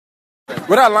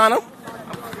What up, Lana?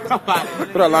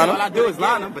 What up, Lana? All I do is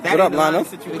line them, but that what up, Lana?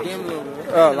 the game a little bit.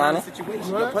 What up, Lana?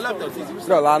 Pull up though, TC.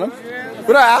 What up, Lana?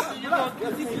 What up, Al?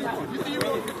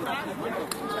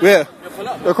 Where?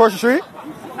 Across the street?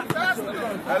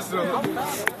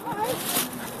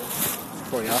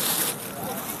 For y'all.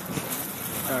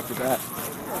 After that.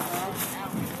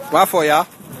 Why for y'all?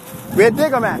 Where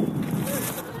dig 'em at?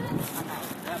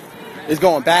 It's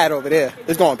going bad over there.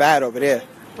 It's going bad over there.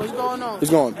 What's going on?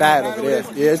 It's going bad over there.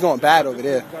 Yeah, it's going bad over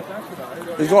there.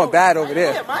 It's going bad over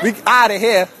there. We out of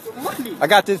here. I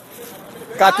got this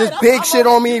big shit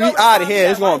on me. We out of here.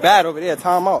 It's going bad over there.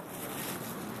 Time out.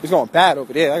 It's going bad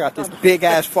over there. I got this big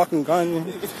ass fucking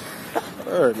gun.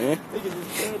 Word, man.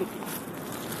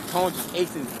 Tone just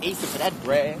acing for that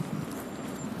bread.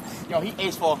 Yo, he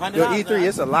aced for $100. Yo, E3,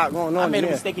 it's a lot going on in there. I made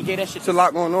a mistake and gave that shit. It's a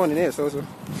lot going on in there, so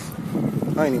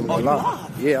I ain't even gonna lie.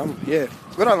 Yeah, yeah.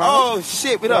 What up, Lana? Oh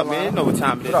shit, what up, man? You know what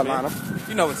time it is, man. What up, Lana?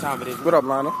 You know what time it is. What up,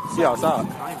 Lana? See you outside.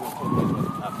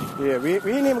 Yeah, we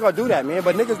ain't even gonna do that, man.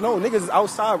 But niggas know, niggas is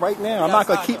outside right now. I'm not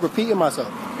gonna keep repeating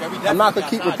myself. I'm not gonna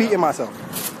keep repeating myself.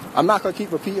 I'm not gonna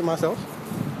keep repeating myself.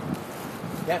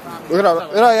 What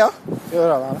up, y'all? Yeah,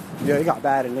 what up, Lana? Yeah, it got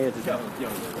bad in there just now.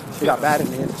 It got bad in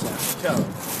there just now.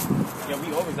 Yeah,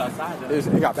 we always outside, though.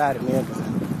 It got bad in there just now.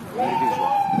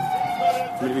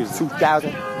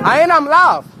 2,000. I'm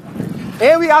live.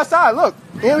 And we outside, look.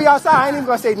 And we outside. I ain't even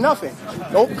gonna say nothing.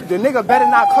 Nope. The nigga better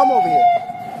not come over here.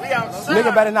 We outside.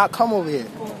 Nigga better not come over here.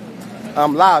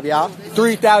 I'm live, y'all.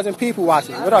 3,000 people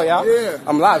watching. What up, y'all? Yeah.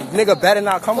 I'm live. Nigga better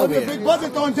not come over here. Big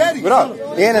bucket on Daddy. What up?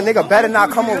 And a nigga better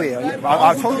not come over here.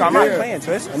 I told you I'm not playing,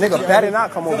 Twist. A nigga better not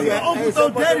come over here.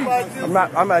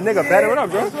 I'm a nigga better. What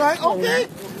up, bro? Right, okay.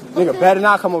 Nigga better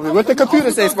not come over here. What the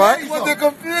computer say, Spot? What the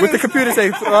computer? What the computer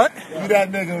say, Spot? You that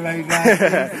nigga right now.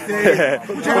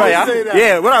 What up, y'all?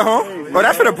 Yeah, what up, home? Oh,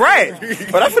 that's for the bread.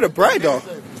 Oh, that's for the bread, though.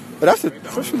 But that's for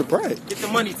the bread. Get the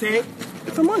money, Ted.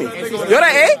 Get the money. Yo,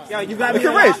 that A? Yo, you got Look me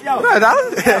at Race. Yo. Look at that.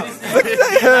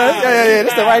 Yeah.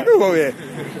 This the right group over here.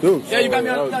 Dude. Yeah, you got me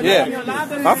on. Yeah.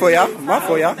 My for y'all. What's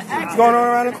going on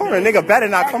around the corner? Nigga better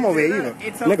not come over here either.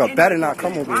 Nigga better not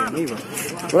come over here either.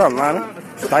 What up, Lana?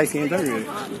 Dicey and dirty.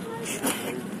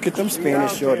 Get them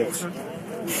Spanish shorties.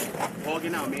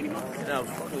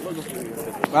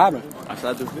 What happened? I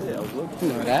saw this video. I was looking.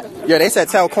 You know that? Yeah, they said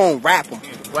tell Cone rap them.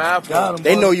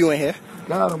 They know you in here.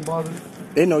 Got him, brother.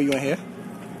 They know you in here.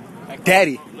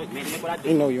 Daddy.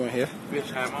 They know you in here.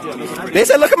 They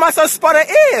said, look at my son sputter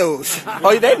eels.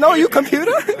 Oh, they know you,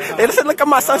 computer. They said, look at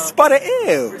my son sputter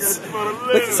eels.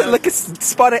 Look at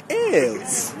sputter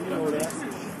eels.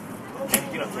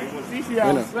 You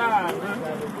know.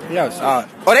 Yeah, outside.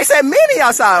 Oh, they said Manny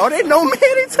outside. Oh, they know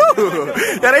Manny too.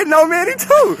 Yeah, they know Manny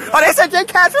too. Oh, they said they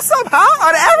catch us up, huh?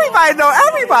 Oh, everybody know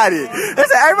everybody. They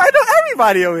said everybody know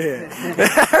everybody over here.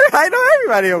 Everybody know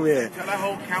everybody over here.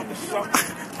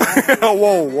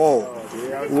 Whoa.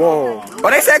 Oh,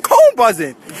 they said cone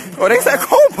buzzing.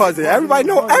 Everybody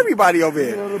know everybody over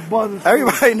here.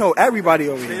 Everybody know everybody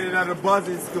over here. At a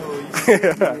buzzing school.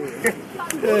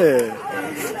 Yeah.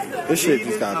 This shit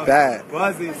just got bad.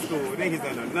 Buzzing school. Niggas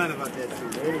don't know nothing about that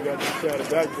shit. They got the shadow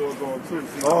backboard going too.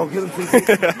 Oh, get him to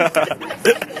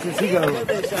he got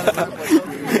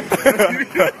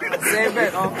Same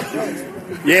bet,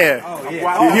 Yeah.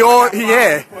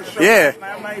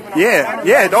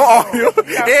 Yeah. Don't argue.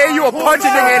 Yeah, you a punch a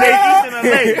nigga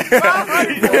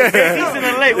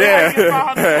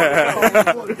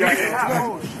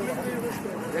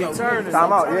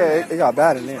Time out. Yeah, it got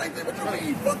bad in there.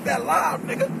 Fuck that live,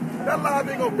 nigga. That live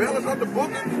ain't gonna bail us out the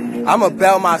booking. I'ma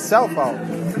bail myself out. I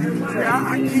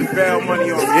keep bail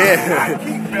money on me. Yeah. I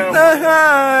keep bail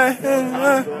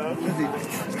money.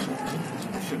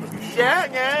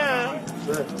 Yeah.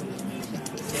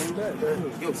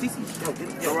 Yo, CC,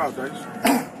 yo, out,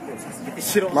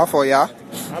 guys. My fault, y'all.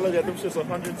 I look at them shits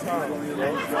 100 times,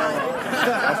 bro.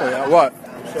 My fault, y'all. What?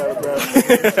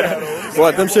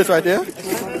 What? Them shits right there?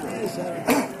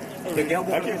 I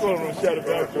keep calling them shadow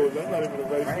backboards. That's not even the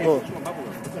right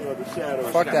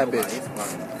thing. Fuck that bitch.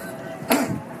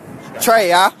 Trey,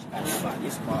 y'all.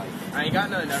 I ain't got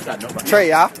nothing else. Trey,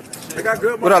 y'all. Look how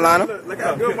good What up, Lana? Look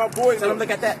how good my boy Tell him look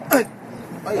at that.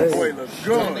 Boy look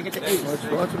good. Look at the eight.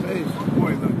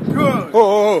 Boy look good.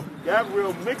 Oh. Got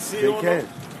real mixy on him.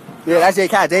 Yeah, that's J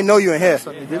Cat. They know you in here.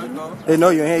 They know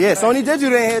you in here. Yeah, Sony did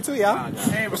you in here too, y'all.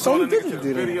 Sony did you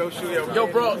do that. Yo,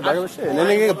 bro. Regular shit. And then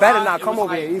nigga better not come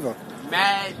over here either.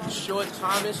 Mad short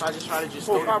timing, so I just try to just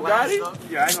go to stuff.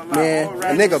 Yeah, I ain't gonna lie. Man,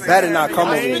 a nigga better not come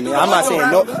over here. Man. I'm not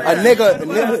saying no. A nigga.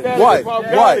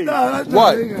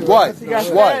 What?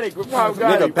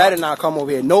 Nigga better not come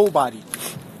over here. Nobody.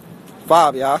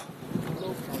 5, y'all.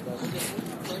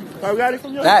 I got it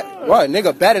from your That what?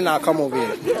 Nigga better not come over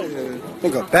here.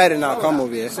 Nigga better not come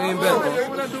over here. Same bet, bro.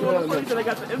 They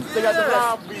got the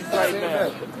live beats right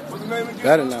now.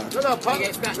 Better not.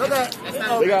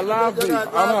 They got live beats.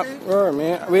 I'm not. Word,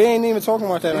 man. We ain't even talking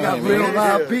about that. They got real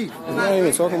live beats. We ain't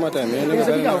even talking about that, man. Nigga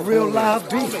They got real live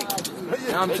beats.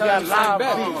 I'm telling you,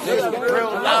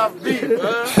 real live beats.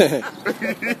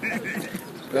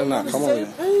 Better not come over here.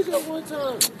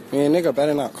 Man, nigga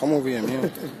better not come over here,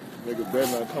 man. Nigga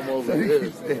better not come over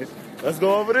here. Let's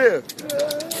go over there.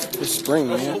 It's spring,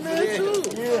 man.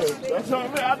 Yeah, that's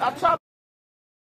what I mean. I tried.